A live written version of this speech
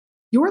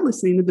You're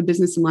listening to the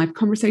Business and Life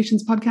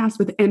Conversations podcast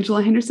with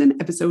Angela Henderson,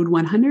 episode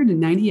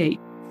 198.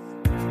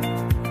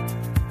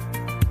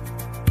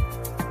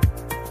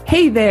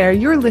 Hey there,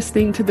 you're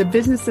listening to the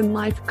Business and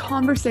Life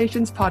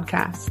Conversations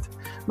podcast.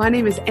 My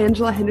name is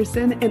Angela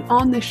Henderson, and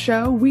on this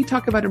show, we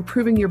talk about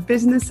improving your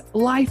business,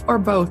 life, or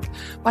both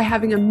by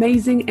having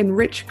amazing and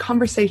rich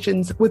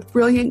conversations with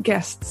brilliant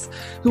guests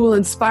who will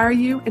inspire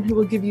you and who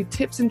will give you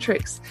tips and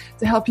tricks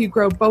to help you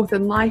grow both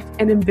in life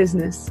and in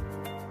business.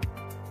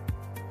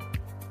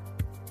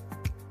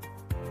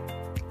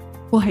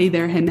 Well, hey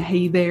there, and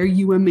hey there,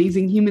 you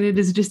amazing human. It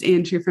is just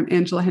Ange here from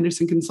Angela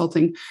Henderson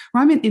Consulting,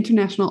 where I'm an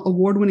international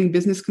award-winning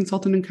business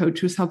consultant and coach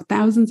who's helped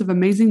thousands of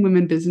amazing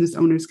women business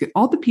owners get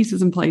all the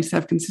pieces in place to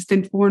have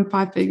consistent 4- and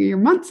 5-figure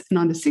months and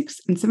on to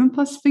 6- and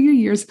 7+ figure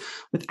years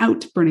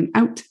without burning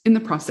out in the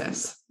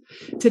process.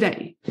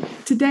 Today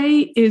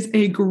is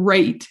a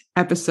great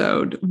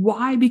episode.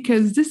 Why?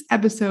 Because this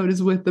episode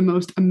is with the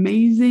most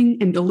amazing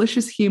and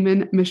delicious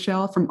human,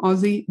 Michelle from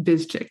Aussie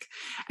BizChick.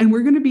 And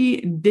we're going to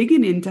be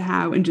digging into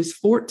how in just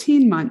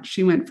 14 months,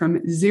 she went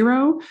from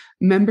 0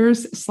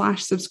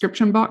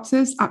 members/subscription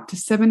boxes up to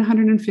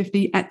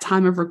 750 at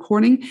time of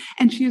recording.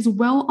 And she is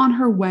well on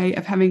her way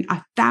of having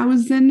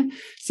 1,000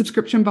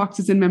 subscription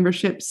boxes and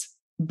memberships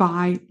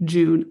by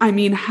June. I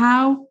mean,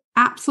 how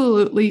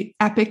absolutely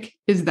epic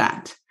is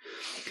that?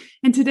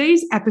 In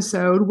today's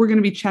episode, we're going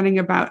to be chatting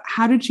about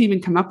how did she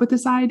even come up with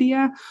this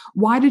idea?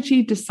 Why did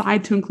she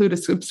decide to include a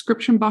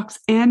subscription box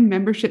and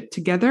membership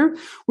together?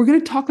 We're going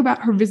to talk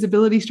about her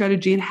visibility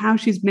strategy and how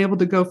she's been able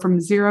to go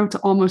from 0 to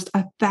almost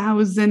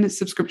 1,000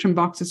 subscription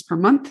boxes per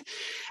month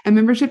and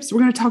memberships. We're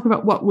going to talk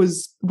about what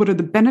are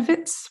the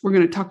benefits. We're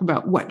going to talk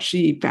about what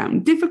she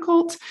found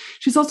difficult.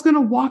 She's also going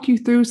to walk you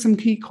through some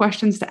key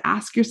questions to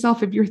ask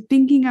yourself if you're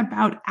thinking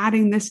about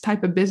adding this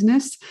type of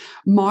business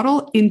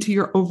model into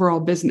your overall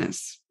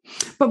business.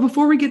 But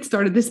before we get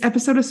started, this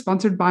episode is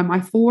sponsored by my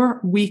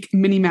 4-week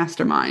mini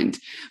mastermind.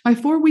 My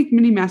 4-week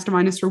mini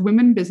mastermind is for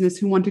women in business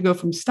who want to go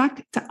from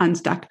stuck to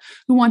unstuck,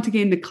 who want to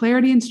gain the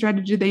clarity and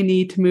strategy they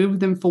need to move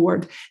them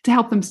forward, to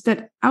help them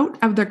step out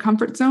of their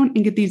comfort zone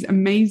and get these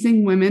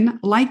amazing women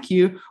like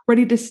you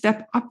ready to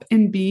step up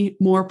and be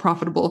more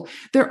profitable.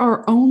 There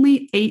are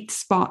only 8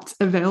 spots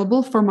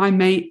available for my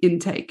May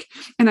intake.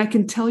 And I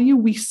can tell you,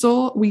 we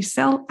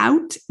sell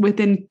out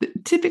within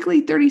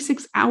typically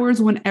 36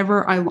 hours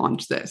whenever I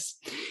launch this.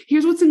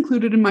 Here's what's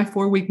included in my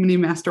 4-week mini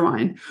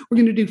mastermind. We're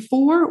going to do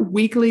 4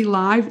 weekly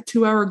live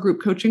 2-hour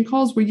group coaching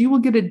calls where you will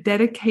get a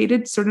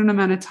dedicated certain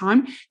amount of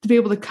time to be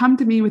able to come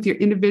to me with your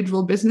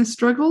individual business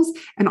struggles,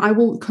 and I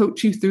will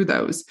coach you through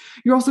those.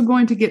 You're also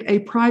going to get a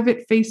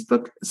private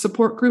Facebook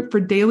support group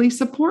for daily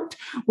support.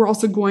 We're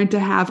also going to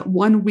have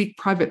 1-week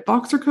private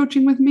Voxer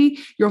coaching with me.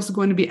 You're also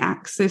going to be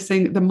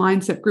accessing the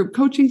mindset group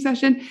coaching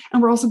session,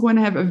 and we're also going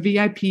to have a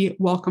VIP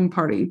welcome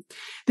party.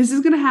 This is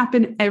going to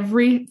happen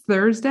every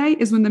Thursday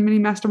is when the mini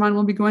mastermind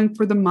will be going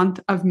for the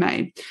month of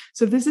May.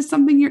 So if this is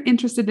something you're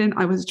interested in,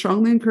 I would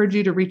strongly encourage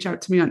you to reach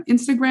out to me on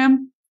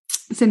Instagram.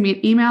 Send me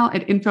an email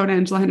at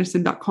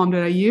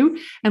info@angelahenderson.com.au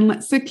and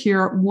let's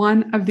secure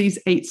one of these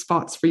 8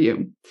 spots for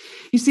you.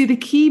 You see, the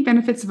key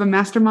benefits of a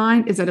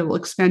mastermind is that it will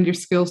expand your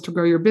skills to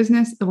grow your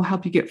business. It will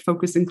help you get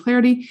focus and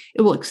clarity.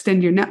 It will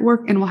extend your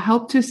network and will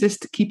help to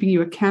assist keeping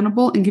you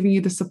accountable and giving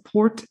you the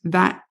support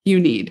that you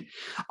need.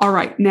 All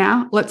right,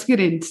 now let's get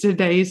into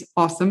today's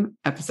awesome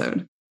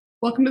episode.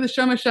 Welcome to the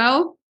show,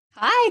 Michelle.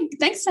 Hi,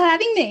 thanks for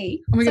having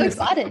me. I'm so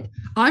excited.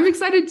 I'm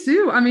excited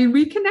too. I mean,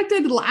 we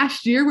connected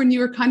last year when you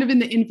were kind of in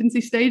the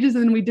infancy stages,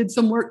 and then we did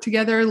some work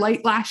together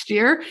late last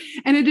year.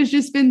 And it has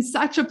just been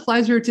such a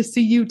pleasure to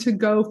see you to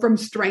go from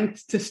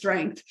strength to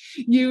strength.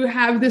 You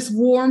have this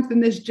warmth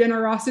and this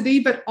generosity,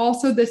 but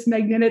also this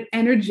magnetic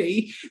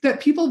energy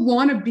that people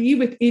want to be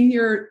within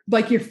your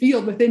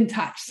field, within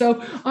touch.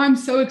 So I'm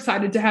so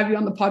excited to have you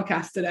on the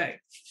podcast today.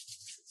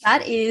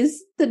 That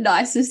is the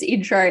nicest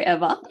intro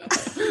ever.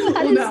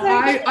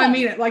 I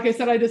mean it. Like I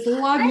said, I just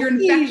love you're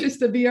infectious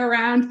to be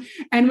around.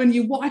 And when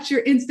you watch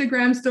your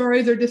Instagram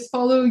stories or just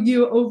follow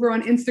you over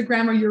on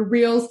Instagram or your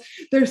reels,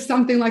 there's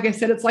something, like I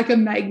said, it's like a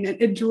magnet.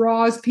 It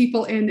draws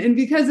people in. And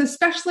because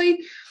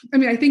especially, I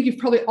mean, I think you've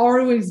probably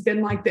always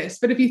been like this,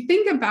 but if you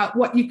think about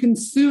what you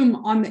consume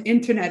on the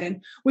internet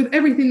and with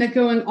everything that's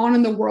going on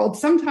in the world,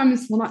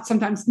 sometimes, well, not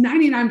sometimes,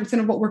 99%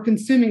 of what we're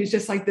consuming is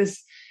just like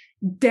this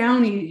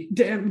Debbie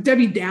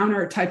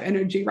Downer type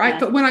energy, right? Yeah.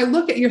 But when I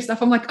look at your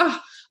stuff, I'm like, oh,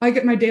 I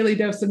get my daily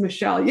dose of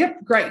Michelle.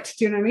 Yep, great.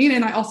 Do you know what I mean?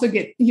 And I also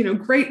get,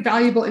 great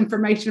valuable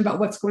information about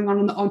what's going on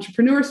in the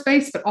entrepreneur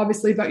space, but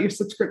obviously about your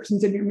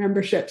subscriptions and your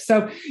membership.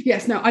 So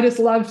yes, no, I just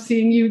love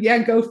seeing you,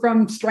 go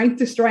from strength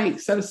to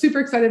strength. So super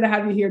excited to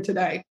have you here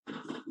today.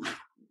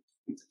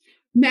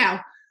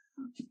 Now,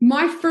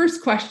 my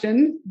first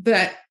question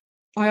that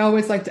I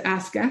always like to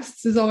ask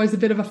guests is always a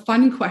bit of a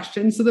fun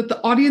question so that the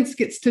audience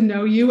gets to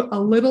know you a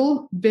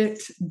little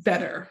bit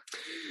better.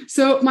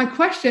 So my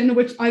question,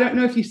 which I don't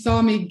know if you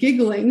saw me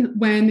giggling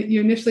when you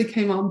initially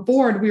came on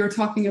board, we were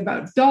talking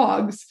about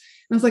dogs.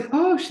 And I was like,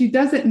 oh, she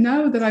doesn't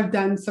know that I've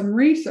done some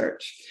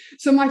research.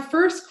 So my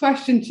first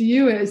question to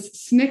you is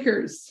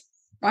Snickers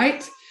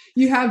right?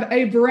 You have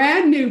a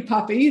brand new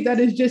puppy that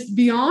is just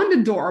beyond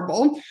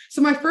adorable.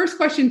 So my first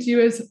question to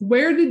you is,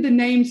 where did the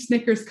name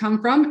Snickers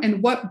come from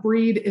and what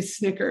breed is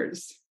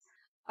Snickers?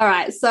 All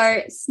right.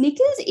 So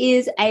Snickers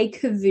is a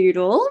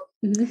cavoodle.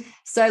 Mm-hmm.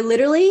 So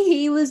literally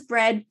he was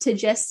bred to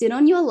just sit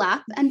on your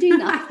lap and do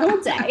nothing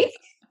all day.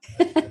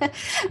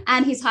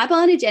 And he's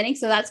hypoallergenic.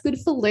 So that's good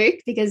for Luke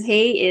because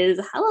he is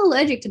hella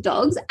allergic to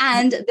dogs.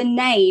 And the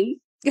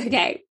name,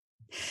 okay.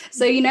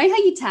 So you know how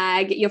you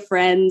tag your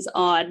friends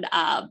on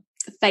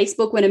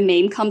Facebook when a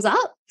meme comes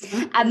up?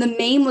 Mm-hmm. And the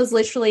meme was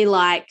literally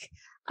like,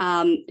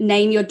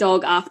 name your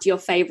dog after your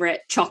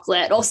favorite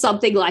chocolate or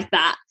something like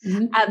that.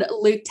 Mm-hmm. And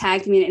Luke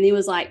tagged me and he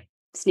was like,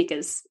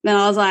 Snickers. And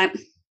I was like,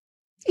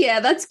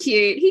 yeah, that's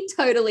cute. He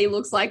totally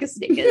looks like a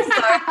Snickers.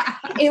 So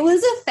it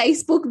was a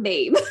Facebook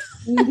meme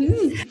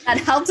mm-hmm. that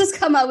helped us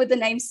come up with the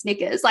name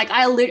Snickers. Like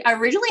I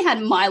originally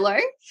had Milo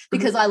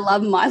because I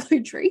love Milo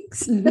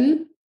drinks.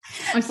 Mm-hmm.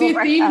 I see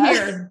a theme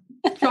here.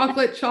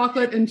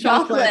 Chocolate, and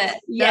chocolate.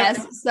 Yes.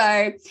 Yep.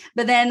 So,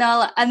 but then,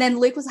 and then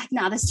Luke was like,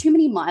 nah, there's too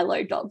many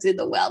Milo dogs in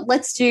the world.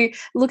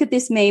 Look at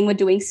this meme. We're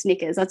doing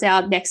Snickers. That's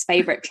our next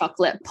favorite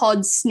chocolate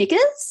pod,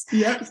 Snickers.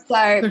 Yep.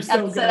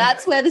 So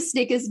that's where the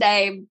Snickers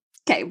name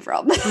came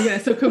from. Okay.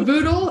 So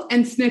Cavoodle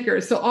and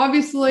Snickers. So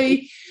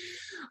obviously,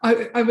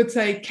 I would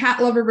say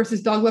cat lover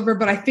versus dog lover,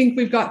 but I think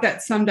we've got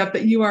that summed up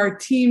that you are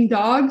team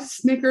dog,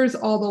 Snickers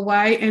all the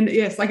way. And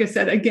yes, like I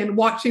said, again,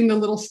 watching the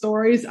little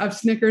stories of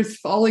Snickers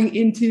falling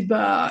into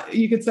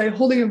you could say,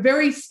 holding a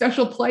very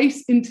special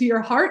place into your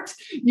heart,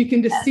 you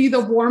can just see the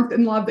warmth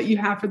and love that you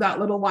have for that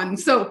little one.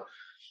 So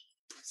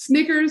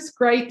Snickers,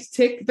 great,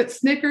 tick, but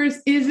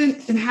Snickers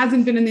isn't and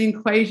hasn't been in the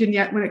equation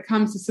yet when it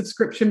comes to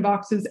subscription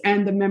boxes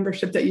and the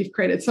membership that you've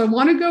created. So I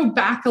want to go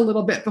back a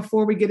little bit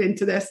before we get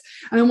into this.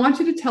 And I want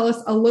you to tell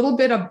us a little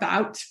bit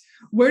about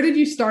where did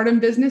you start in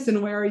business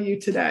and where are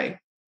you today?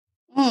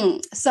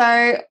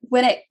 So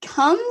when it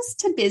comes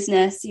to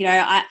business,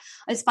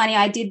 it's funny,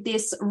 I did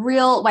this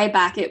real way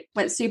back. It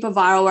went super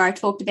viral where I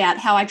talked about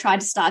how I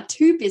tried to start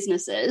 2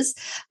 businesses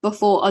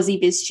before Aussie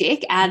Biz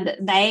Chick and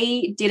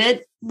they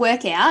didn't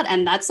work out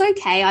and that's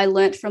okay. I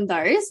learned from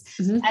those.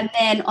 Mm-hmm. And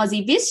then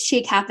Aussie Biz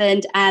Chick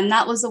happened and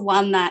that was the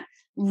one that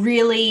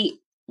really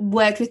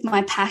worked with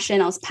my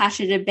passion. I was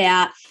passionate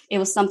about. It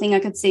was something I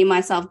could see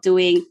myself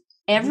doing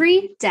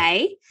every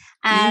day.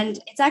 And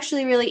it's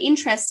actually really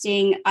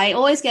interesting. I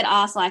always get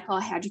asked like,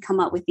 oh, how'd you come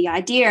up with the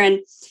idea?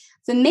 And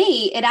for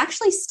me, it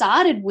actually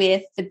started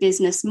with the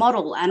business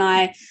model. And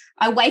I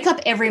wake up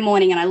every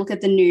morning and I look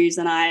at the news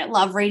and I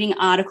love reading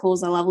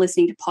articles. I love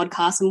listening to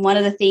podcasts. And one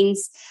of the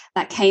things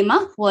that came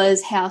up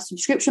was how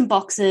subscription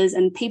boxes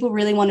and people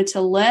really wanted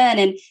to learn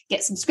and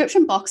get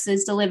subscription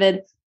boxes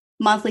delivered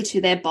monthly to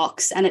their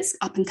box. And it's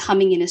up and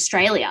coming in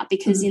Australia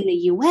because in the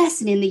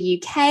US and in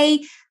the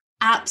UK,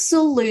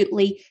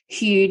 absolutely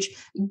huge.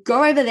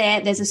 Go over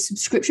there. There's a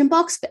subscription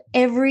box for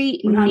every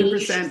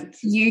 100%. Niche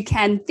you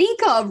can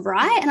think of,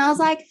 right? And I was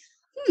like,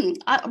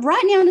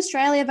 right now in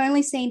Australia, I've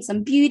only seen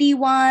some beauty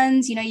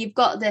ones. You've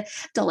got the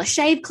Dollar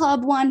Shave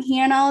Club one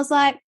here. And I was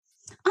like,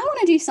 I want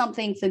to do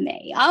something for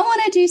me. I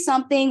want to do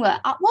something where,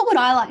 what would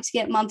I like to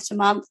get month to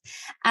month?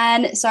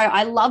 And so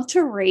I love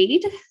to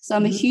read. So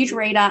I'm a huge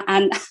reader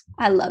and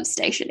I love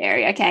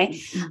stationery.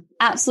 Okay.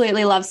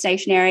 Absolutely love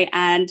stationery.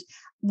 And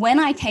when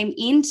I came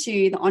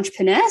into the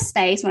entrepreneur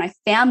space, when I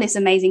found this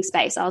amazing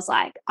space, I was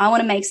like, I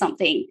want to make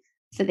something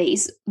for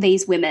these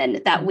women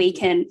that we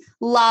can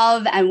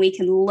love and we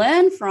can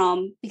learn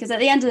from, because at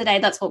the end of the day,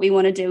 that's what we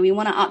want to do. We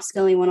want to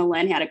upskill, we want to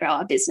learn how to grow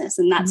our business.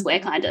 And that's where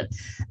kind of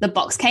the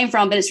box came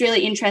from. But it's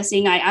really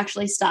interesting. I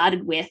actually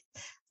started with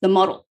the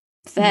model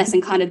first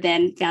and kind of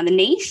then found the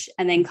niche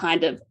and then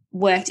kind of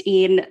worked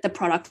in the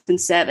product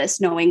and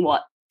service, knowing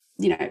what,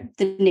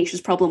 the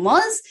niche's problem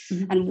was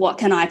and what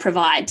can I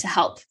provide to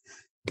help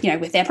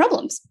with their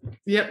problems.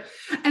 Yep.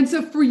 And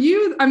so for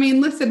you,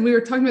 listen, we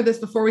were talking about this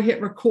before we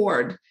hit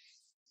record.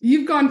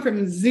 You've gone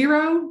from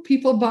 0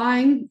 people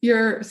buying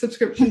your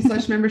subscription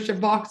 / membership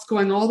box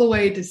going all the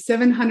way to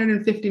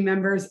 750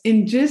 members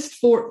in just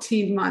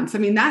 14 months.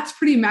 That's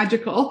pretty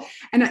magical.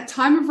 And at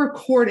time of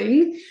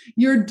recording,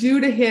 you're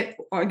due to hit,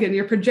 again,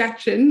 your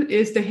projection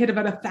is to hit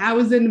about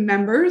 1,000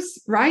 members,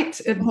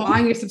 right?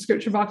 Buying your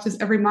subscription boxes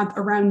every month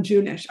around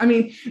June-ish.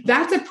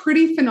 That's a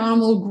pretty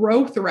phenomenal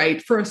growth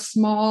rate for a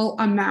small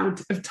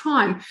amount of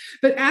time.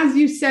 But as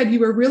you said,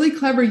 you were really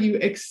clever. You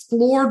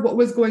explored what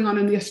was going on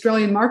in the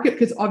Australian market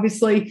because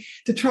obviously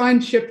to try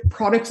and ship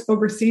products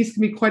overseas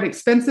can be quite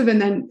expensive. And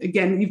then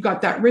again, you've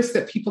got that risk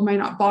that people may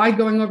not buy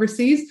going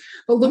overseas,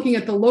 but looking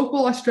at the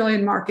local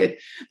Australian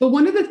market. But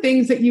one of the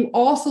things that you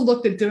also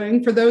looked at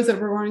doing for those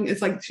that were wondering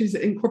is like she's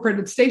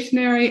incorporated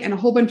stationery and a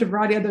whole bunch of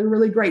variety of other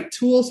really great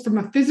tools from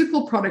a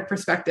physical product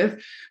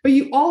perspective, but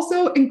you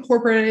also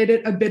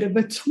incorporated a bit of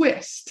a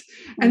twist.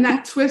 And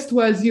that twist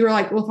was you were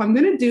like, well, if I'm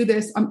going to do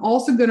this, I'm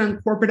also going to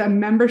incorporate a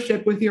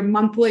membership with your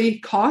monthly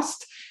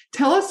cost.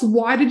 Tell us,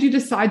 why did you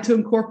decide to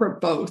incorporate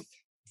both?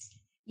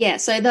 Yeah,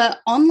 so the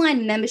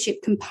online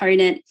membership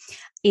component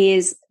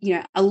is,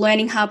 a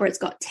learning hub where it's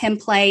got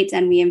templates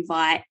and we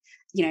invite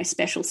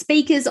special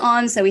speakers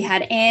on. So we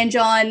had Ange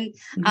on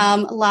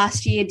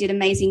last year, did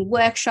amazing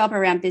workshop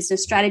around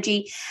business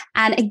strategy.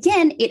 And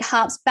again, it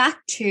harps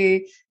back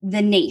to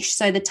the niche,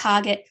 so the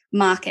target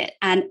market.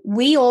 And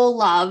we all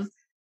love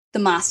the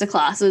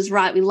masterclasses,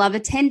 right? We love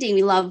attending.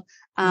 We love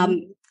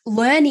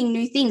learning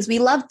new things. We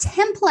love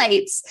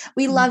templates.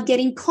 We love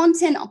getting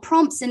content,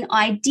 prompts, and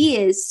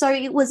ideas. So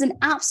it was an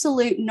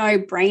absolute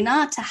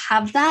no-brainer to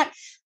have that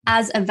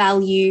as a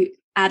value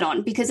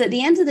add-on, because at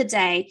the end of the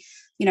day,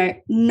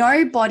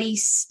 nobody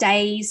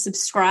stays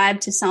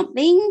subscribed to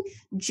something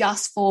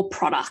just for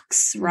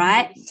products,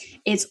 right?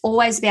 It's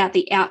always about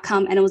the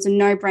outcome. And it was a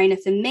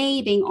no-brainer for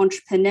me being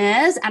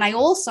entrepreneurs. And I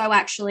also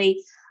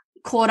actually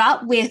caught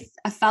up with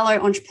a fellow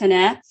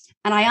entrepreneur,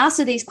 and I asked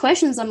her these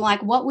questions. I'm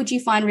like, what would you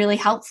find really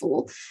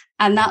helpful?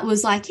 And that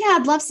was like, yeah,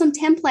 I'd love some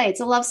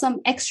templates. I love some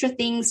extra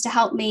things to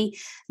help me,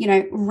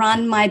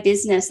 run my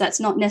business.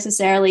 That's not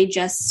necessarily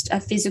just a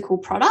physical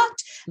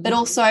product, but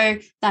also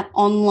that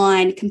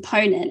online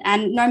component.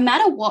 And no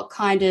matter what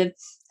kind of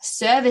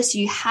service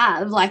you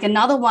have, like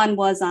another one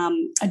was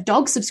a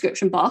dog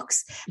subscription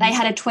box. They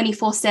had a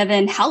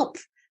 24/7 help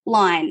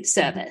line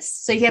service.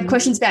 So you have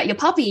questions about your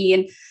puppy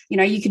and,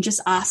 you could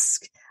just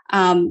ask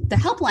the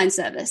helpline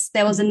service.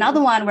 There was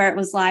another one where it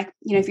was like,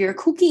 if you're a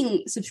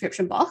cooking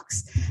subscription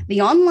box,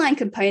 the online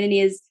component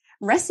is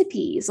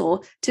recipes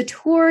or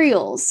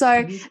tutorials.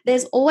 So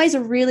there's always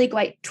a really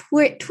great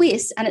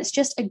twist, and it's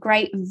just a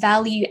great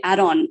value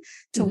add-on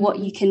to what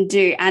you can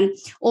do. And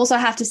also I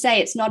have to say,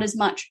 it's not as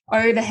much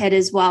overhead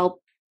as well.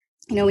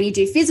 When you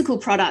do physical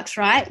products,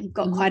 right, you've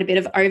got quite a bit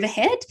of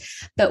overhead,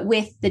 but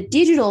with the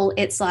digital,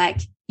 it's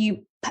like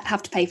you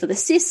have to pay for the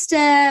system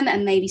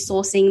and maybe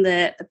sourcing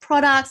the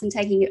products and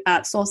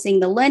sourcing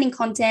the learning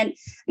content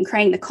and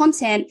creating the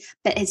content,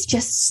 but it's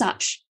just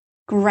such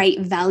great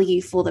value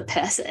for the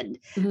person,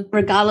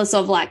 regardless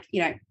of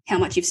how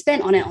much you've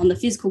spent on it on the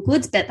physical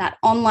goods, but that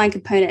online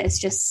component is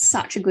just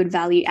such a good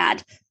value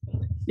add.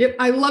 Yep.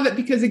 I love it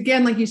because,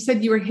 again, like you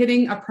said, you were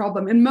hitting a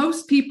problem. And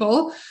most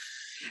people,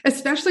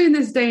 especially in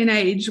this day and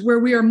age where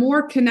we are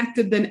more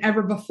connected than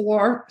ever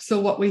before. So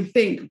what we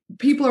think,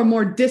 people are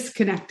more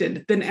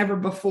disconnected than ever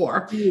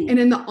before. And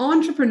in the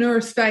entrepreneur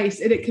space,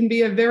 it can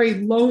be a very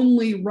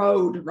lonely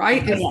road,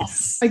 right?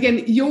 Yes.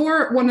 Again,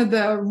 you're one of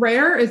the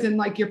rare, as in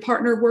like your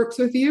partner works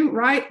with you,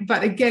 right?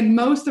 But again,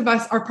 most of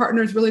us, our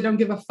partners really don't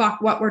give a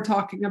fuck what we're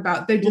talking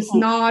about. They just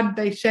nod,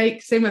 they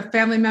shake. Same with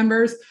family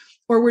members.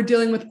 Or we're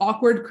dealing with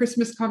awkward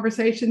Christmas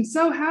conversations.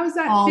 So how's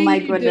that? Oh my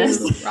goodness.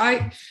 Do,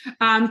 right.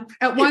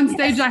 At one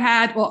stage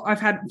I've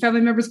had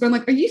family members going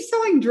like, are you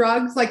selling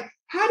drugs? Like,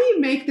 how do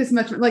you make this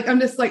much? Like, I'm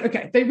just like,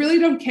 okay, they really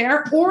don't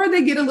care, or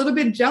they get a little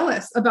bit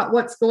jealous about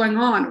what's going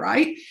on.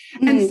 Right.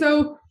 And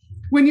so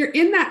when you're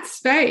in that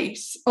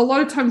space, a lot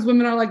of times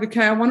women are like,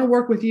 okay, I want to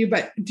work with you,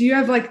 but do you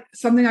have like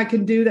something I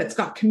can do that's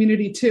got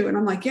community too? And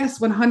I'm like, yes,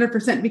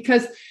 100%,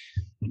 because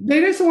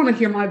they just want to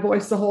hear my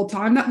voice the whole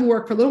time. That will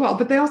work for a little while,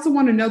 but they also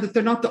want to know that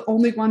they're not the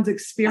only ones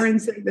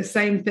experiencing the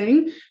same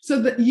thing.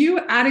 So that you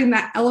adding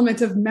that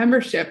element of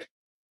membership,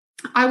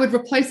 I would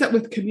replace that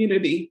with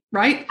community,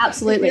 right?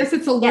 Absolutely. Yes,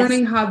 it's a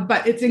learning hub,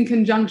 but it's in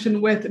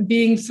conjunction with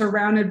being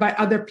surrounded by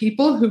other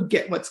people who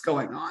get what's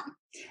going on.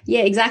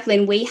 Yeah, exactly.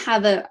 And we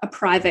have a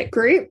private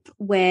group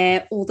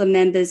where all the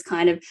members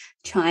kind of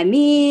chime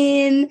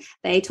in.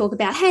 They talk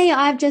about, hey,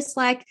 I've just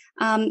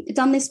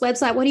done this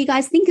website. What do you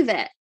guys think of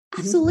it?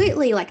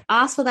 Absolutely. Like,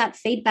 ask for that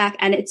feedback.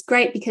 And it's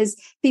great because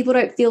people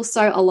don't feel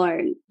so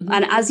alone.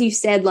 And as you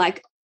said,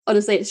 like,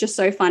 honestly, it's just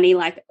so funny.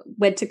 Like,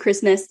 went to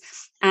Christmas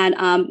and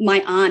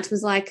my aunt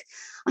was like,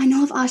 I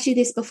know I've asked you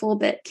this before,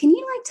 but can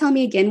you tell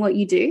me again what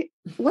you do?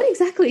 What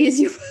exactly is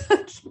your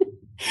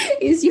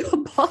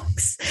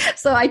box?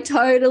 So I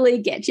totally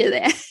get you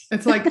there.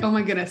 It's like, oh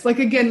my goodness. Like,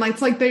 again,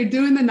 it's like they're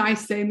doing the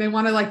nice thing. They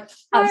want to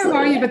hi, how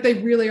are you? But they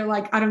really are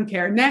like, I don't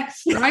care.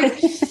 Next, right?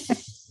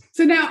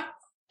 So now,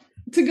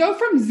 to go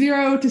from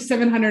 0 to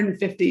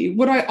 750,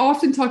 what I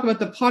often talk about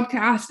the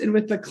podcast and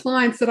with the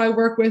clients that I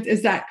work with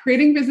is that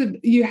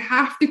you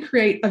have to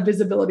create a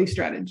visibility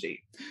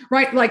strategy,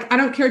 right? Like, I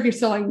don't care if you're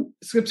selling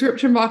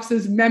subscription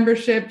boxes,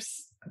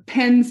 memberships,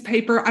 pens,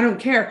 paper, I don't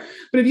care.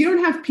 But if you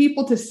don't have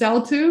people to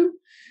sell to,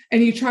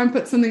 and you try and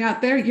put something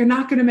out there, you're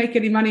not going to make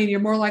any money, and you're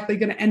more likely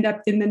going to end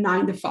up in the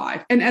 9 to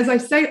 5. And as I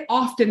say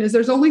often, is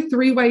there's only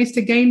 3 ways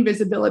to gain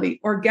visibility: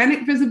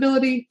 organic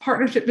visibility,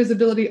 partnership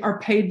visibility, or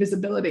paid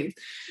visibility.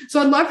 So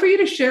I'd love for you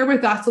to share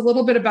with us a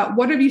little bit about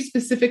what have you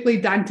specifically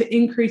done to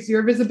increase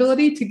your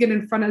visibility to get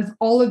in front of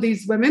all of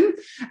these women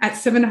at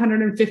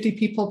 750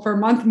 people per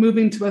month,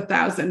 moving to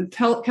 1,000.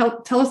 Tell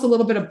us a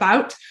little bit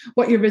about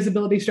what your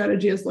visibility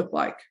strategy has looked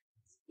like.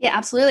 Yeah,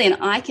 absolutely. And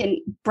I can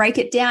break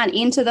it down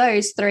into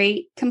those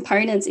 3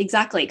 components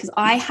exactly, because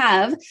I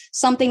have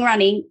something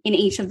running in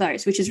each of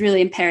those, which is really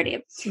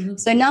imperative.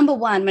 So number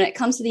 1, when it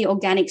comes to the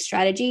organic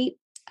strategy,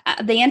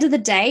 at the end of the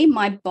day,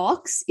 my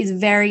box is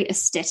very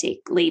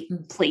aesthetically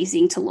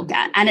pleasing to look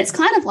at. And it's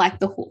kind of like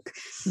the hook,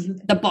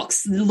 the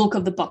look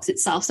of the box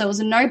itself. So it was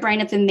a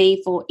no-brainer for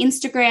me for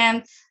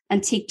Instagram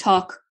and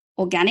TikTok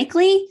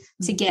organically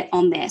to get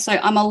on there. So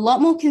I'm a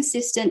lot more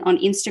consistent on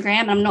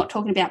Instagram. I'm not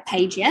talking about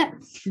page yet,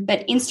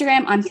 but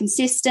Instagram, I'm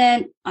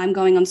consistent. I'm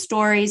going on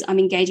stories. I'm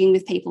engaging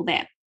with people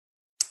there.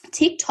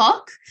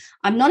 TikTok,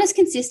 I'm not as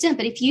consistent,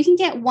 but if you can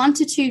get 1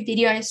 to 2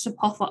 videos to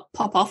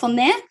pop off on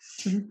there,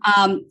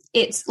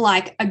 it's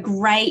like a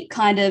great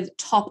kind of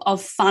top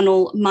of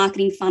funnel,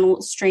 marketing funnel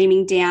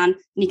streaming down, and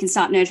you can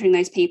start nurturing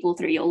those people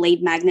through your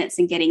lead magnets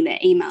and getting their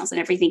emails and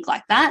everything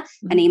like that,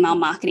 and email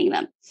marketing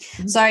them.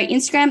 So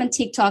Instagram and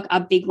TikTok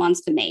are big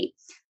ones for me.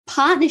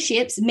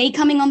 Partnerships, me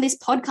coming on this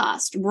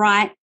podcast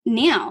right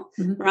now,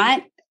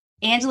 right?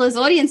 Angela's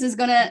audience is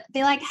going to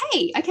be like,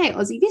 hey, okay,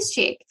 Aussie Biz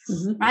Chick,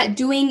 right?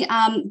 Doing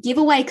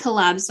giveaway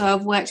collabs. So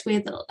I've worked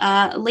with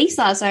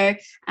Lisa. So,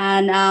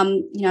 and,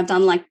 I've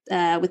done like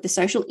with the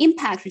social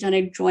impact, we've done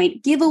a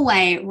joint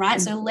giveaway, right?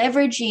 So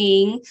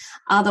leveraging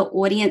other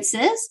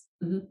audiences.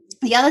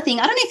 The other thing,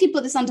 I don't know if you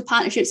put this under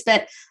partnerships,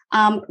 but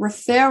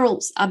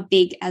referrals are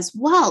big as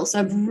well. So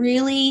I've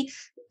really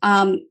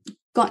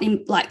got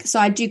in so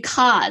I do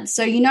cards.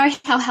 So you know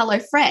how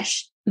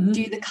HelloFresh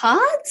do the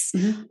cards?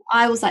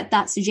 I was like,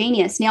 that's a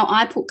genius. Now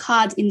I put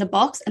cards in the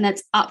box and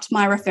that's up to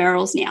my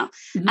referrals now.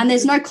 And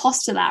there's no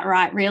cost to that,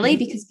 right? Really,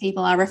 because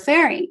people are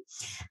referring.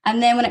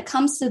 And then when it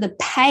comes to the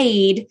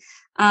paid,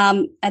 at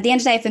the end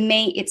of the day, for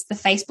me, it's the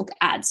Facebook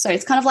ads. So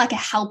it's kind of like a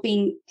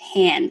helping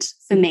hand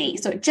for me.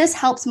 So it just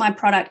helps my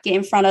product get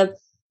in front of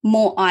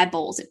more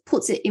eyeballs. It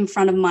puts it in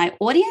front of my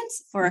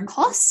audience for a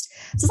cost.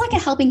 So it's like a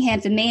helping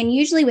hand for me. And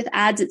usually with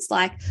ads, it's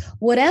like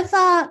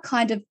whatever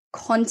kind of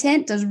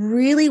content does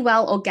really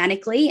well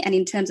organically and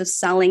in terms of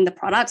selling the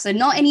product. So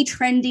not any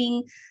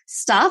trending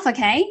stuff,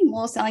 okay,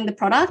 more selling the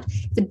product.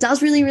 If it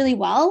does really, really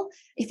well,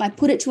 if I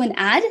put it to an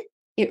ad,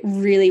 it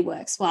really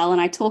works well. And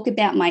I talk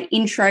about my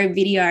intro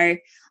video.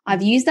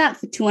 I've used that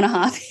for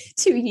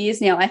 2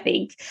 years now, I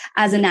think,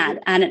 as an ad,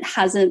 and it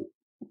hasn't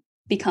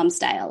become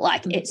stale.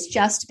 Like it's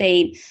just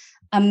been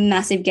a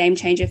massive game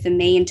changer for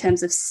me in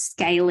terms of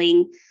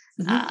scaling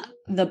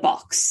the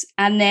box.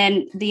 And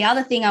then the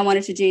other thing I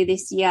wanted to do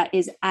this year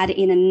is add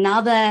in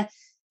another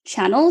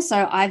channel.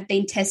 So I've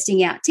been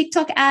testing out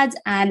TikTok ads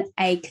and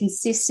a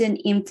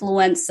consistent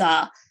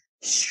influencer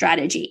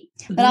strategy.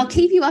 But I'll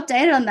keep you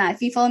updated on that.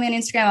 If you follow me on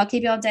Instagram, I'll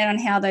keep you updated on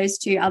how those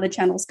 2 other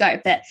channels go.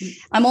 But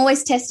I'm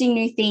always testing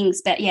new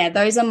things. But yeah,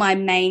 those are my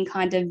main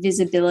kind of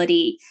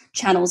visibility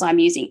channels I'm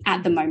using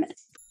at the moment.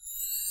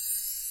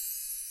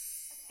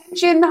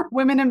 Attention,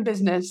 women in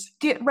business,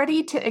 get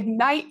ready to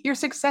ignite your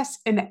success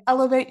and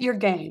elevate your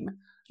game.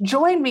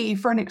 Join me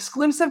for an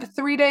exclusive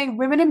 3-day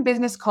Women in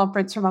Business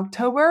conference from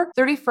October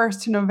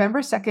 31st to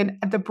November 2nd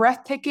at the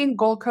breathtaking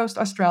Gold Coast,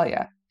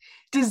 Australia.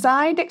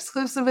 Designed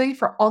exclusively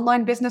for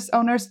online business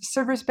owners,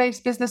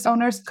 service-based business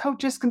owners,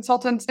 coaches,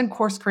 consultants, and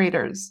course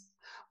creators.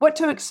 What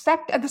to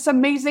expect at this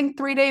amazing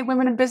 3-day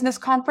Women in Business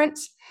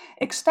conference?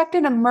 Expect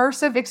an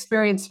immersive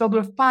experience filled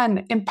with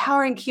fun,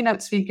 empowering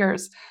keynote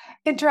speakers,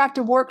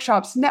 interactive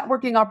workshops,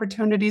 networking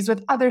opportunities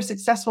with other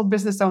successful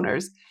business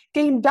owners,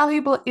 gain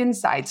valuable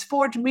insights,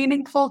 forge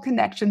meaningful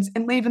connections,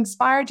 and leave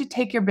inspired to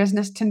take your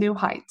business to new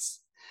heights.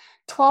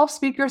 12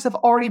 speakers have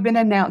already been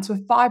announced,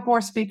 with 5 more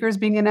speakers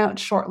being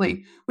announced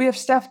shortly. We have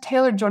Steph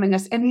Taylor joining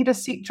us, Anita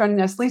Seek joining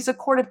us, Lisa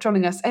Cordiff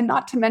joining us, and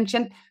not to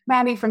mention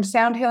Maddie from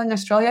Sound Healing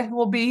Australia, who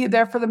will be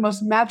there for the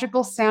most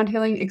magical sound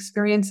healing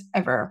experience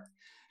ever.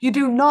 You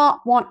do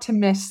not want to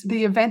miss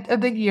the event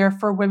of the year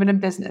for women in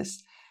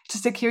business. To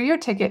secure your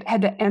ticket,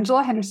 head to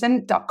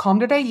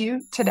angelahenderson.com.au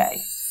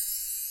today.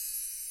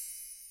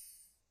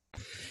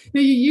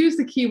 Now, you use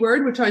the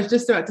keyword, which I was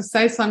just about to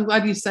say, so I'm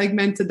glad you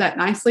segmented that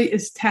nicely,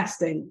 is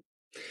testing.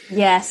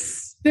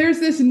 Yes. There's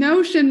this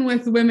notion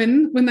with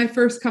women when they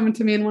first come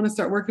to me and want to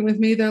start working with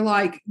me, they're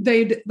like,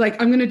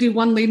 I'm going to do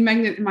 1 lead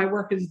magnet and my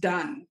work is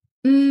done.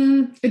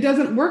 It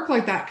doesn't work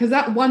like that, because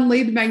that 1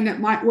 lead magnet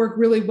might work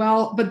really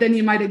well, but then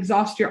you might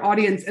exhaust your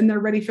audience and they're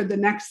ready for the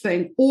next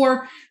thing,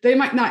 or they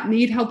might not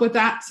need help with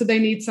that. So they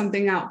need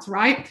something else.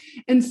 Right.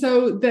 And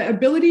so the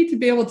ability to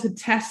be able to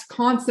test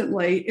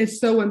constantly is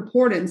so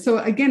important. So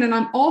again, and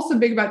I'm also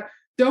big about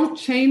don't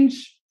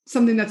change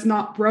something that's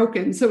not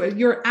broken. So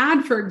your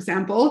ad, for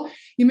example,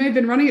 you may have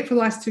been running it for the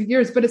last 2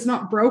 years, but it's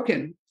not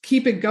broken.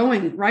 Keep it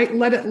going, right?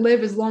 Let it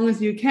live as long as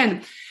you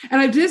can.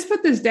 And I just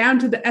put this down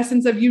to the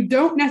essence of you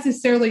don't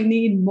necessarily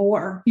need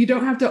more. You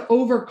don't have to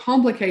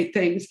overcomplicate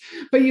things,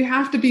 but you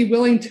have to be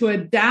willing to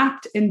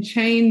adapt and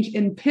change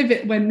and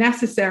pivot when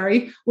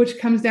necessary, which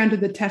comes down to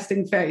the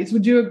testing phase.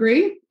 Would you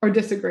agree or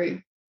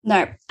disagree?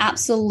 No,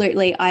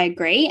 absolutely. I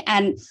agree.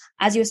 And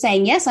as you were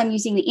saying, yes, I'm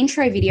using the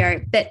intro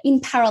video, but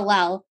in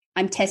parallel,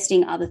 I'm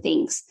testing other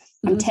things.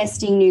 I'm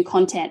testing new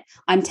content.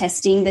 I'm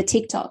testing the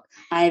TikTok.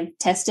 I've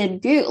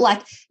tested Google.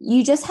 Like,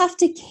 you just have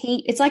to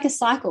keep, it's like a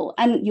cycle,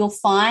 and you'll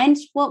find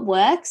what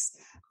works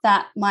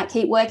that might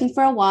keep working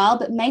for a while,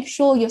 but make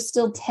sure you're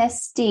still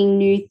testing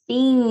new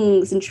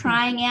things and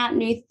trying out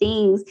new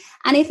things.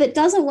 And if it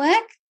doesn't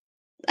work,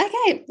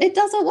 okay, it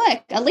doesn't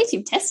work. At least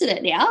you've tested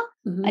it now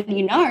and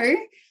you know.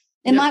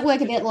 It might work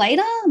a bit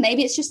later.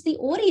 Maybe it's just the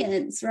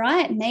audience,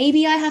 right?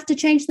 Maybe I have to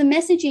change the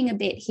messaging a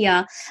bit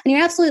here. And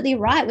you're absolutely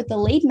right with the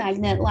lead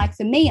magnet. Like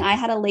for me, I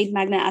had a lead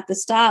magnet at the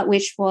start,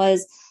 which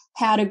was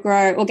how to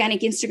grow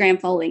organic Instagram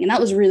following. And that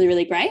was really,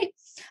 really great.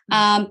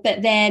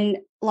 But then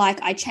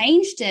like I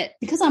changed it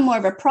because I'm more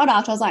of a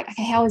product. I was like,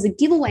 okay, how is a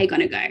giveaway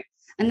going to go?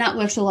 And that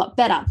works a lot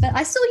better. But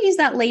I still use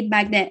that lead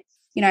magnet,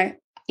 you know,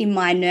 in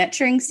my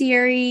nurturing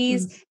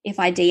series. If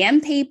I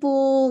DM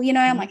people, you know,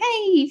 I'm like, hey,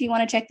 if you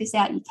want to check this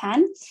out, you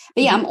can.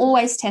 But yeah, I'm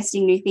always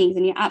testing new things.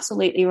 And you're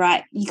absolutely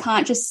right. You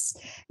can't just,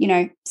 you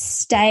know,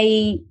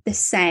 stay the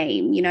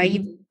same. You know,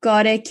 you've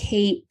got to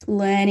keep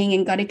learning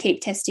and got to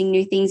keep testing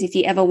new things if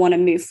you ever want to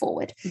move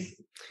forward.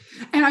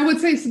 And I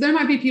would say, so there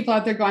might be people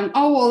out there going,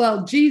 oh,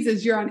 well,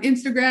 Jesus, you're on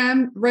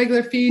Instagram,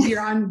 regular feed,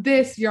 you're on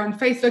this, you're on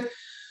Facebook.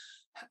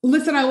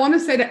 Listen, I want to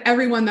say to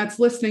everyone that's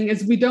listening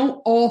is we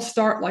don't all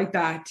start like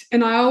that.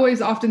 And I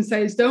always often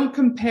say is don't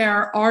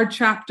compare our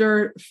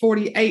chapter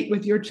 48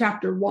 with your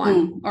chapter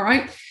 1. All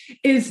right.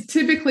 Is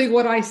typically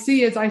what I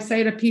see is I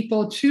say to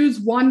people, choose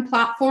one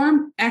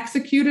platform,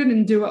 execute it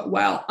and do it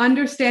well.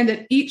 Understand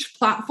that each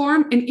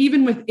platform and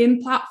even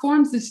within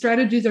platforms, the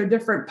strategies are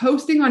different.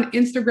 Posting on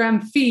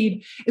Instagram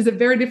feed is a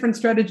very different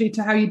strategy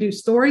to how you do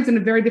stories and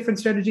a very different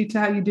strategy to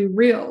how you do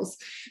reels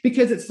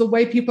because it's the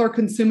way people are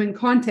consuming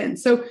content.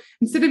 So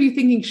instead of you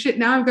thinking, shit,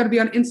 now I've got to be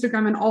on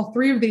Instagram and all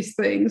 3 of these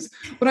things,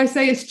 what I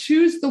say is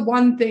choose the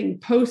one thing,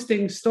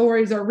 posting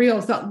stories or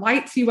reels that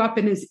lights you up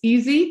and is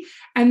easy.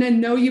 And then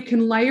know you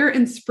can layer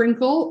and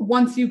sprinkle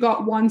once you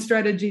got one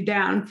strategy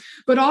down.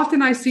 But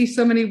often I see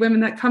so many women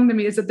that come to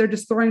me is that they're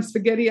just throwing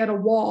spaghetti at a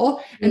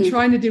wall and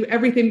trying to do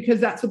everything because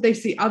that's what they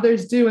see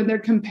others do. And they're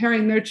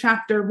comparing their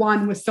chapter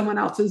 1 with someone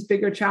else's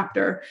bigger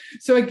chapter.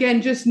 So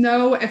again, just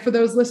know, and for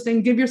those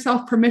listening, give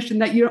yourself permission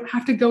that you don't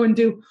have to go and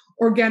do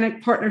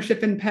organic,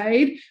 partnership, and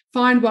paid.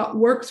 Find what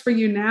works for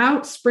you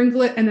now,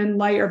 sprinkle it, and then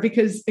layer.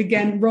 Because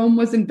again, Rome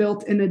wasn't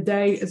built in a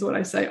day, is what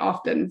I say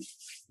often.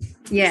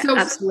 Yeah, so,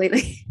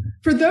 absolutely.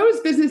 For those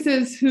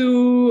businesses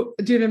who,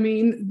 do you know what I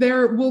mean?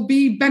 There will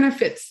be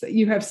benefits that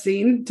you have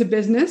seen to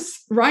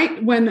business,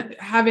 right? When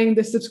having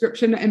the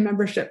subscription and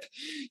membership.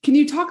 Can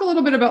you talk a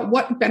little bit about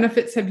what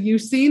benefits have you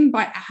seen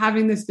by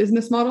having this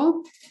business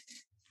model?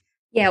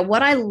 Yeah,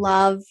 what I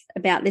love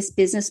about this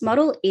business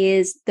model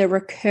is the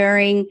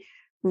recurring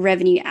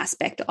revenue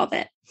aspect of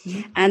it.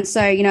 And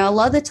so, you know, a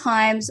lot of the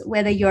times,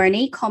 whether you're an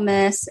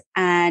e-commerce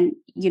and,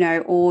 you know,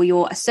 or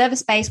you're a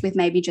service base with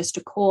maybe just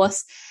a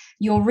course,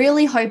 you're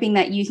really hoping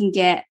that you can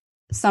get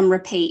some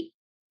repeat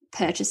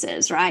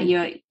purchases,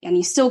 right?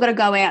 You still got to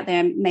go out there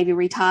and maybe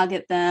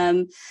retarget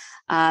them,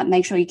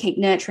 make sure you keep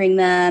nurturing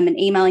them and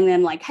emailing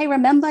them like, hey,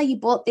 remember you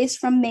bought this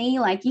from me?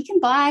 Like you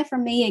can buy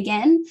from me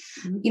again.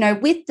 You know,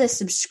 with the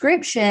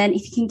subscription,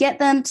 if you can get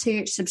them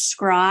to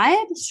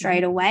subscribe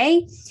straight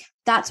away,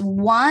 that's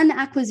one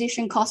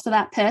acquisition cost for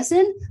that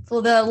person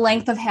for the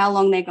length of how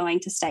long they're going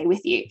to stay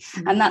with you.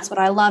 And that's what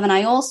I love. And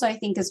I also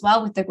think as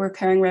well with the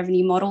recurring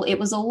revenue model, it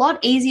was a lot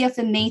easier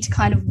for me to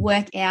kind of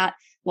work out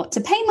what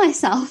to pay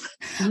myself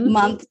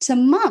month to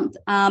month,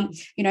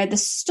 you know, the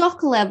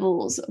stock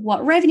levels,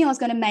 what revenue I was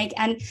going to make.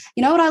 And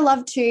you know what I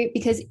love too,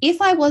 because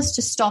if I was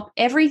to stop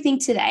everything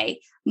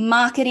today,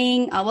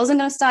 marketing, I wasn't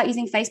going to start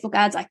using Facebook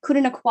ads, I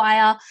couldn't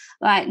acquire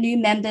like new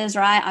members,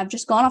 right? I've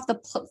just gone off the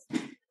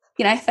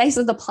face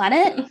of the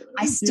planet.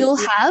 I still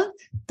have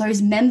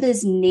those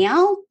members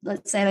now,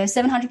 let's say there's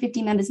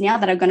 750 members now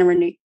that are going to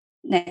renew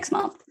next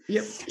month.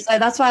 So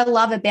that's what I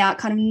love about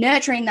kind of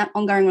nurturing that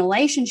ongoing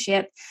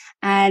relationship.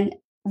 And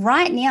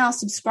right now,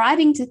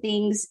 subscribing to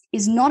things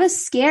is not as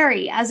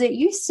scary as it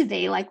used to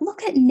be. Like,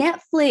 look at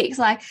Netflix,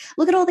 like,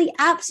 look at all the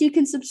apps you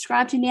can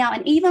subscribe to now.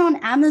 And even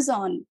on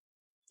Amazon,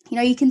 you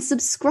know, you can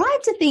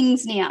subscribe to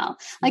things now.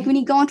 Like when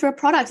you go onto a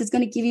product, it's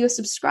going to give you a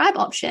subscribe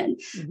option,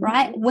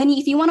 right?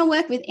 If you want to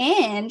work with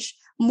Ange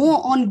more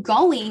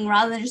ongoing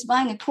rather than just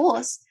buying a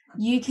course,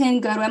 you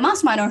can go to a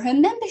mastermind or her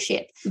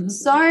membership.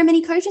 So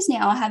many coaches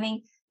now are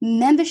having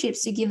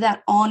memberships to give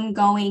that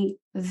ongoing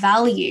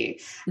value.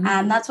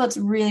 And that's what's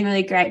really,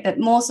 really great. But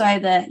more so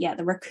the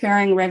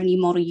recurring revenue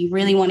model, you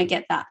really want to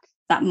get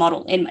that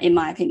model in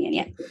my opinion.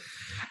 Yeah.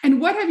 And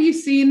what have you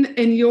seen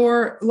in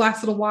your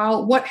last little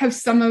while? What have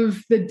some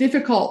of the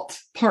difficult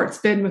parts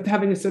been with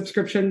having a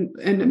subscription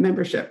and a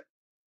membership?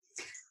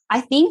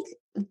 I think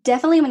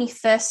definitely when you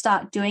first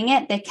start doing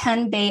it, there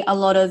can be a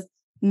lot of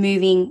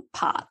moving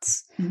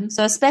parts.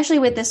 So especially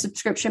with the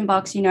subscription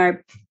box, you know,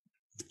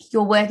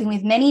 you're working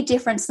with many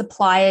different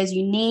suppliers.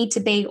 You need to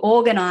be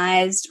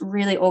organized,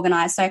 really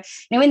organized. So,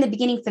 you know, in the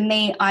beginning for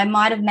me, I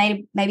might have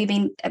maybe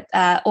been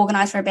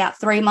organized for about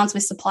 3 months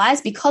with suppliers.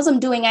 Because I'm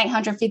doing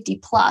 850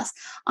 plus,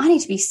 I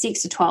need to be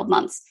 6 to 12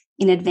 months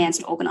in advance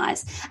to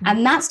organize.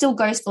 And that still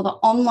goes for the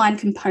online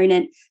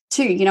component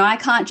too. You know, I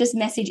can't just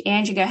message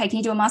Ange and go, hey, can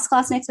you do a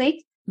masterclass next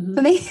week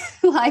for me?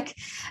 Like,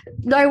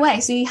 no way.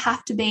 So you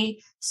have to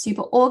be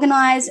super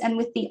organized. And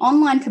with the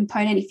online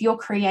component, if you're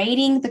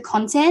creating the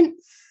content,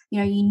 you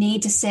know, you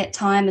need to set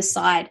time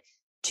aside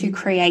to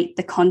create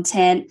the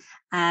content.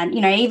 And,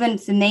 even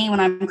for me, when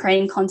I'm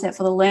creating content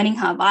for the Learning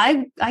Hub,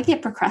 I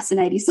get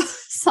procrastinating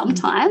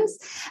sometimes.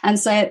 And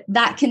so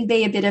that can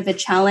be a bit of a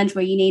challenge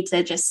where you need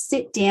to just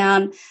sit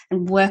down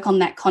and work on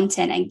that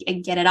content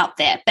and get it up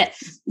there. But,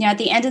 at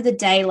the end of the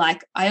day,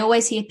 like I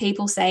always hear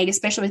people saying,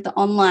 especially with the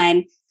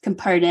online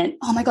component,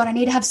 oh my God, I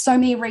need to have so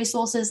many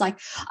resources. Like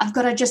I've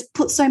got to just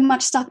put so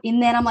much stuff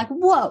in there. And I'm like,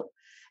 whoa,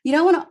 you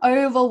don't want to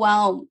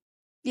overwhelm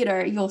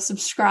your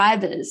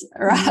subscribers,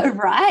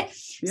 right?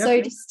 Yep.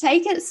 So just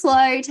take it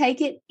slow,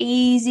 take it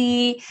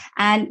easy,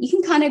 and you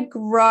can kind of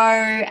grow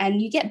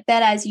and you get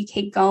better as you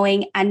keep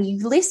going and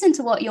you listen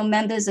to what your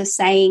members are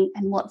saying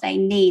and what they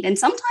need. And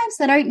sometimes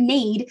they don't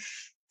need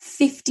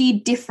 50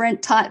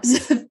 different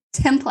types of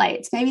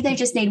templates. Maybe they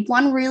just need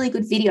one really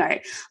good video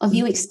of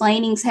you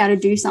explaining how to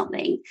do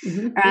something,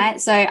 right?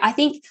 So I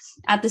think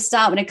at the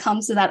start, when it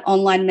comes to that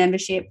online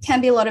membership,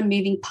 can be a lot of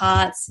moving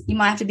parts. You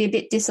might have to be a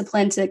bit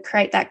disciplined to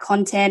create that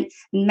content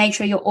and make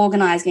sure you're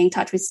organized, getting in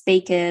touch with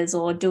speakers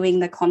or doing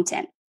the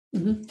content.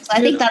 So I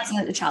think that's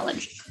the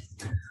challenge.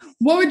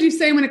 What would you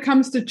say when it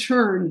comes to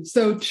churn?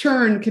 So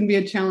churn can be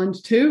a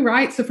challenge too,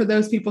 right? So for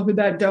those people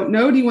that don't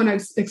know, do you want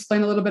to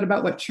explain a little bit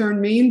about what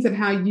churn means and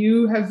how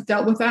you have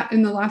dealt with that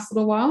in the last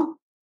little while?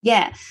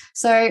 Yeah.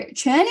 So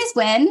churn is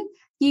when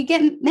you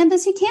get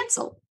members who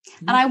cancel.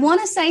 And I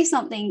want to say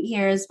something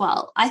here as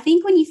well. I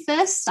think when you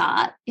first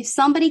start, if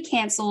somebody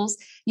cancels,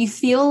 you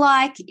feel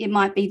like it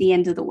might be the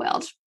end of the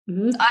world.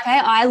 Okay.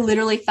 I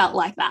literally felt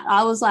like that.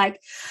 I was like,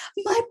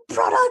 my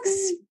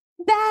product's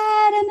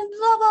bad and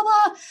blah, blah,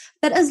 blah.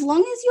 But as long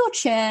as your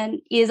churn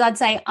is, I'd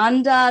say,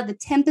 under the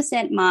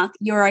 10% mark,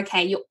 you're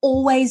okay. You're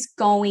always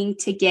going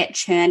to get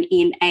churn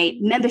in a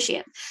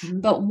membership.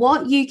 But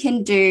what you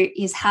can do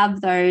is have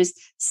those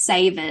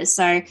savers.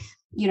 So,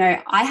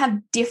 I have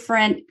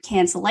different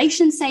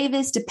cancellation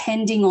savers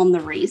depending on the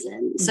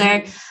reason.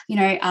 So,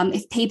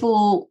 if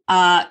people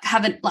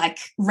haven't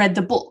read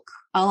the book,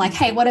 I'm like,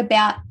 hey, what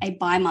about a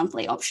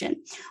bi-monthly option?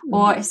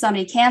 Or if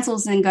somebody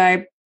cancels and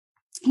go,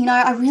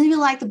 I really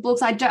like the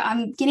books.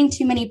 I'm getting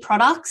too many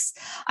products.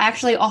 I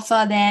actually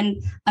offer then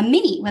a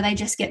mini where they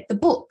just get the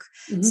book.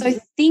 So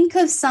think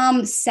of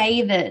some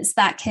savers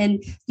that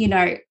can,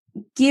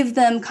 give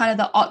them kind of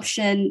the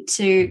option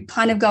to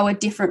kind of go a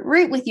different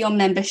route with your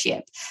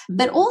membership.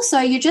 But also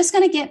you're just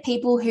going to get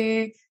people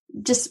who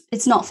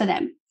it's not for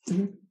them.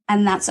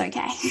 And that's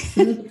okay.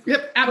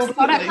 Yep, absolutely. The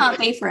product can't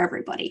be for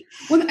everybody.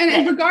 Well,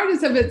 and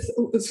regardless of its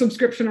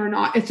subscription or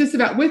not, it's just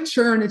about with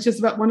churn. It's just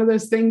about one of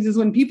those things is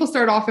when people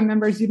start off in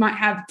members, you might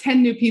have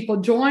 10 new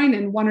people join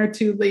and 1 or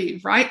 2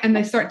 leave, right? And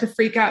they start to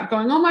freak out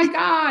going, oh my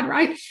God,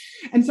 right?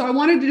 And so I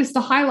wanted to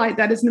highlight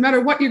that is no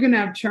matter what, you're going to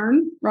have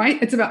churn, right?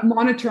 It's about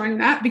monitoring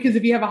that because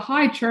if you have a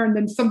high churn,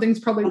 then something's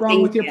probably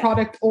wrong with your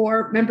product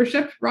or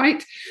membership,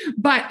 right?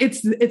 But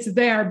it's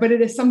there, but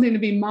it is something to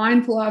be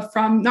mindful of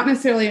from not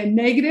necessarily a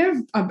negative,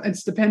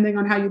 it's depending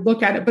on how you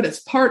look at it, but it's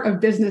part of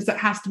business that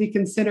has to be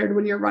considered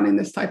when you're running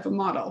this type of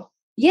model.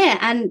 Yeah.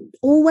 And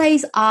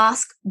always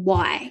ask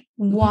why.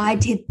 Why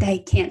did they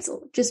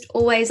cancel? Just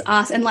always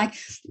ask. And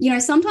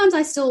sometimes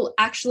I still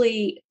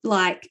actually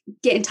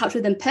get in touch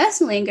with them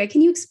personally and go,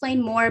 can you explain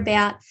more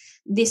about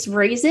this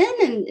reason?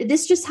 And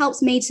this just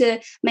helps me to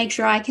make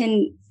sure I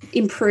can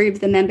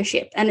improve the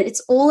membership. And it's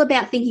all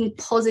about thinking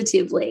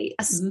positively,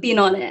 a spin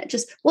on it.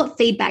 Just what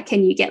feedback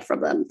can you get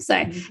from them?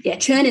 So yeah,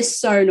 churn is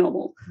so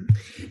normal.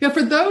 Now,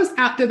 for those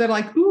out there that are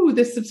like, ooh,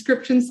 this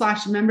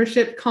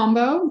subscription/membership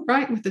combo,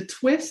 right, with the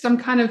twist, I'm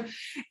kind of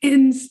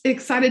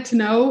excited to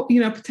know,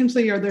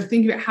 potentially, or they're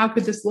thinking about how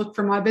could this look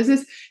for my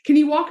business? Can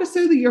you walk us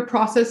through your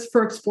process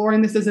for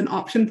exploring this as an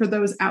option for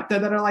those out there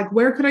that are like,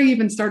 where could I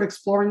even start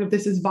exploring if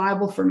this is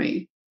viable for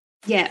me?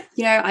 Yeah.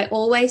 I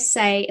always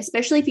say,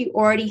 especially if you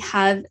already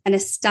have an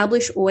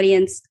established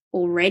audience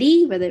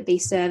already, whether it be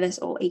service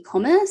or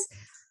e-commerce,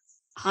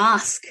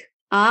 ask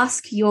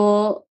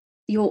your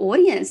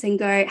audience and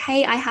go,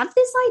 hey, I have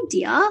this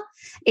idea.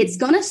 It's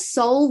going to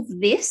solve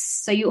this.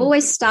 So you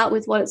always start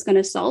with what it's going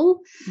to solve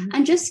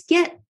and just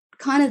get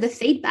kind of the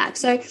feedback.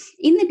 So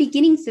in the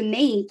beginning for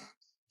me,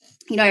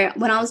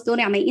 when I was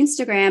building out my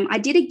Instagram, I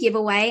did a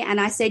giveaway and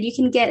I said, you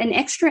can get an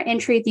extra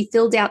entry if you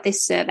filled out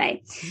this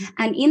survey.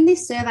 And in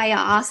this survey,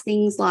 I asked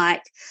things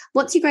like,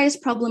 what's your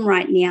greatest problem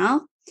right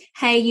now?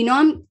 Hey,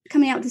 I'm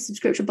coming out with a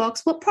subscription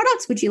box. What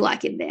products would you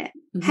like in there?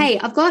 Hey,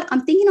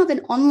 I'm thinking of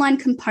an online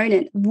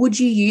component. Would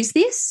you use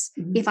this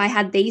if I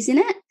had these in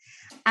it?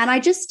 And I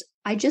just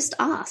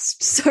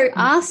asked. So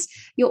ask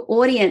your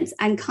audience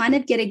and kind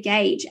of get a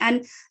gauge.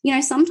 And,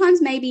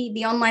 sometimes maybe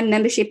the online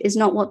membership is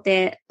not what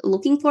they're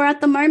looking for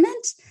at the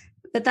moment,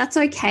 but that's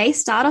okay.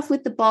 Start off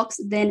with the box,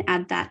 then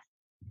add that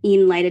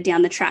in later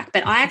down the track.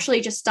 But I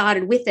actually just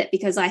started with it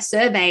because I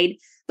surveyed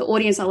the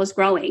audience I was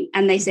growing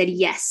and they said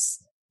yes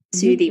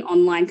to the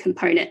online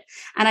component.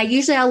 And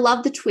I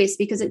love the twist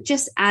because it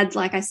just adds,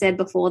 like I said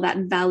before, that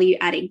value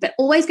adding, but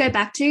always go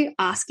back to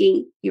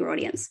asking your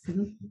audience.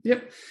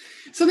 Yep.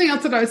 Something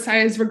else that I would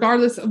say is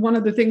regardless of one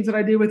of the things that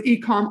I do with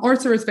e-com or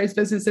service-based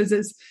businesses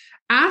is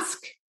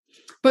ask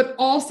but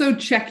also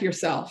check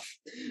yourself,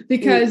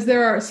 because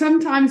there are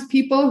sometimes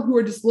people who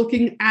are just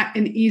looking at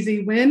an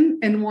easy win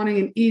and wanting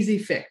an easy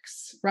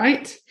fix,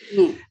 right?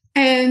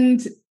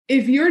 And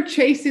if you're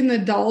chasing the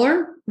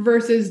dollar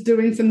versus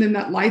doing something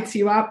that lights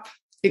you up,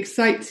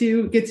 excites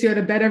you, gets you out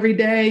of bed every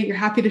day, you're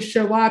happy to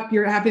show up,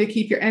 you're happy to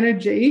keep your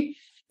energy,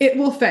 it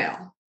will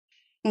fail.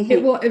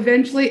 It will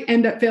eventually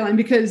end up failing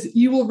because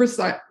you will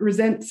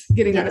resent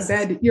getting out of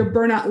bed. Your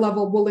burnout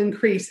level will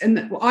increase.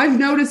 And I've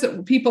noticed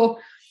that people,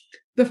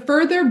 the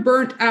further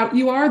burnt out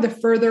you are, the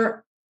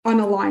further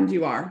unaligned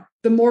you are.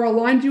 The more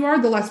aligned you are,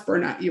 the less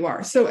burnout you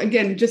are. So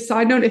again, just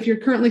side note, if you're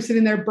currently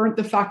sitting there burnt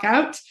the fuck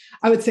out,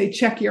 I would say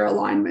check your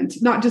alignment,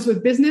 not just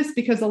with business,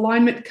 because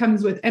alignment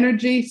comes with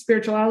energy,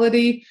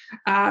 spirituality,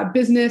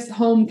 business,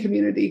 home,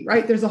 community,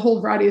 right? There's a whole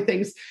variety of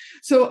things.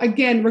 So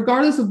again,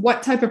 regardless of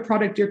what type of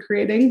product you're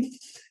creating,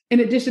 in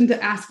addition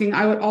to asking,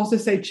 I would also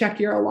say check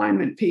your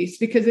alignment piece,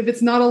 because if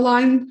it's not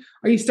aligned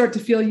or you start to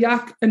feel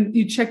yuck and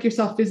you check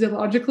yourself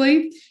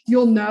physiologically,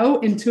 you'll know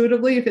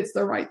intuitively if it's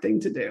the right thing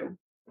to do.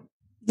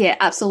 Yeah,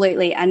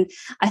 absolutely. And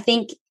I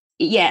think,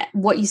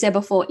 what you said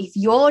before, if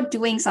you're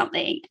doing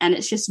something and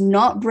it's just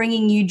not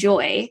bringing you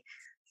joy,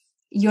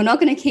 you're not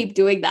going to keep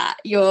doing that.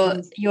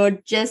 You're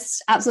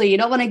just absolutely, you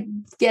don't want to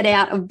get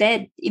out of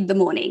bed in the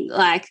morning.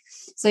 That's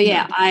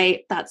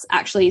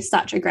actually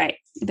such a great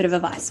bit of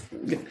advice.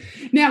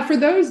 Now, for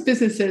those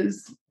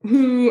businesses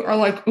who are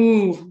like,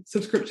 ooh,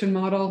 subscription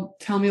model,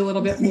 tell me a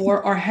little bit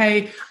more, or,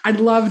 hey, I'd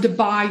love to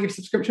buy your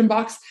subscription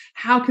box.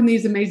 How can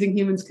these amazing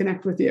humans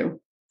connect with you?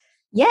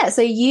 Yeah,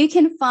 so you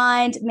can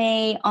find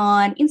me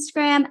on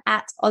Instagram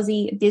at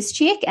Aussie Biz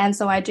Chick. And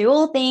so I do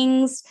all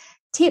things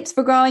tips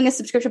for growing a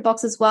subscription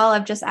box as well.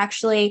 I'm just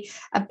actually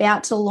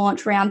about to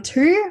launch round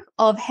 2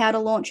 of how to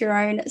launch your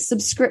own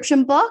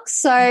subscription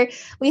box. So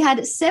we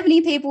had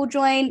 70 people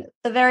join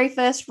the very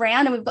first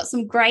round, and we've got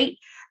some great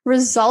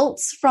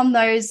results from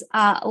those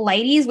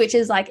ladies, which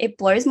is like, it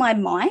blows my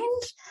mind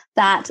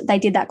that they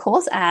did that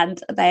course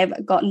and they've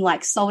gotten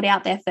sold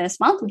out their first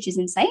month, which is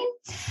insane.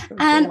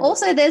 And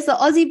also there's the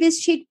Aussie Biz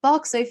Chick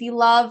box. So if you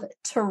love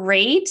to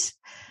read,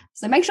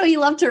 so make sure you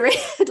love to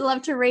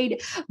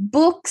read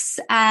books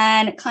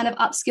and kind of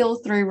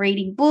upskill through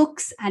reading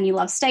books, and you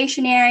love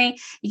stationery,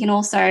 you can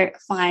also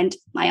find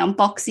my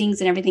unboxings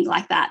and everything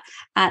like that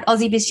at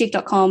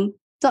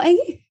aussiebizchick.com.au.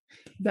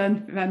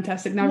 Then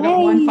fantastic. Now I've got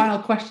one final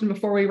question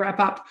before we wrap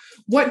up.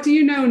 What do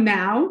you know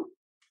now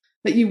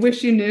that you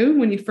wish you knew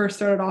when you first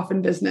started off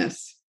in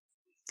business?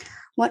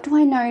 What do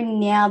I know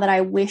now that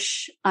I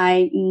wish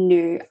I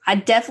knew?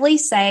 I'd definitely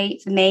say,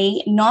 for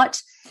me,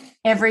 not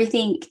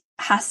everything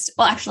has to,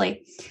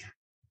 actually,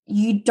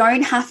 you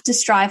don't have to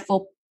strive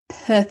for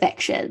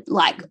perfection,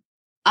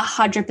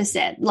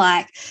 100%.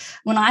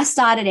 When I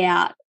started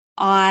out,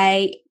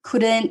 I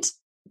couldn't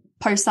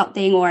post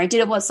something, or I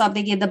didn't want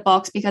something in the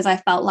box because I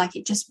felt like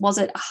it just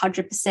wasn't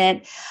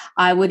 100%.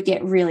 I would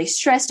get really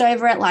stressed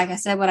over it. Like I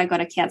said, when I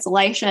got a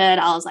cancellation,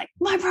 I was like,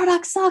 my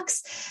product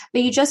sucks.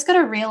 But you just got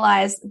to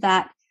realize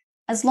that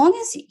as long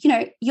as,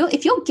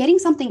 if you're getting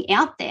something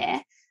out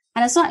there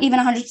and it's not even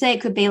 100%,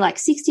 it could be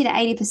 60 to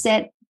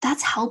 80%,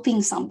 that's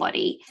helping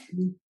somebody,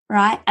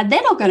 right? And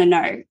they're not going to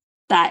know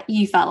that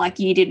you felt like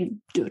you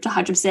didn't do it to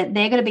 100%.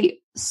 They're going to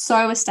be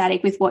so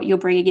ecstatic with what you're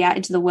bringing out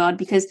into the world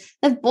because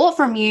they've bought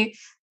from you.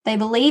 They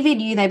believe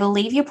in you. They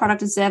believe your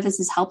product and service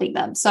is helping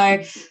them.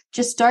 So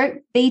just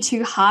don't be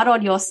too hard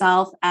on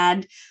yourself.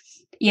 And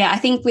I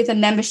think with a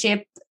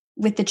membership,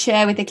 with the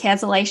chair, with the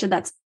cancellation,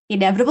 that's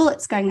inevitable.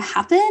 It's going to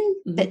happen,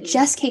 but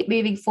just keep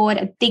moving forward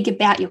and think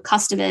about your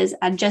customers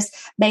and just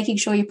making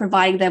sure you're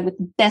providing them with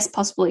the best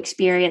possible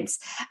experience.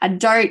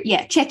 And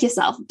check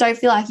yourself. Don't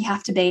feel like you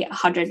have to be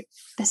 100%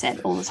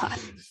 all the time.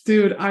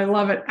 Dude, I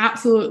love it.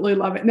 Absolutely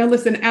love it. Now,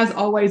 listen, as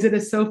always, it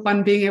is so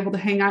fun being able to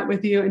hang out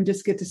with you and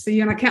just get to see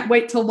you. And I can't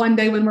wait till one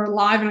day when we're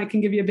live and I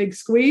can give you a big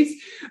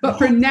squeeze. But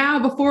for now,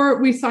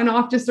 before we sign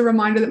off, just a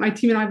reminder that my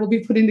team and I will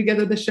be putting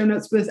together the show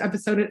notes for this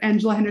episode at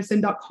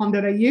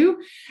angelahenderson.com.au.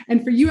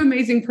 And for you,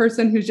 amazing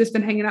person who's just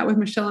been hanging out with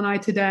Michelle and I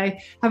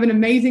today, have an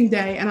amazing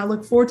day. And I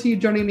look forward to you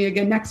joining me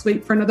again next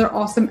week for another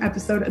awesome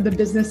episode of the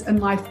Business and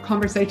Life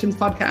Conversations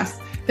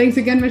podcast. Thanks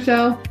again,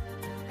 Michelle.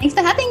 Thanks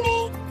for having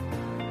me.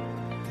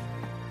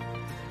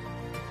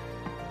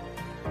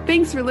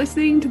 Thanks for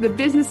listening to the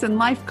Business and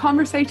Life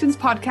Conversations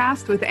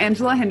podcast with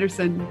Angela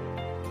Henderson.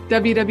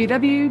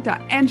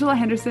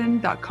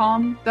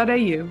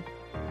 www.angelahenderson.com.au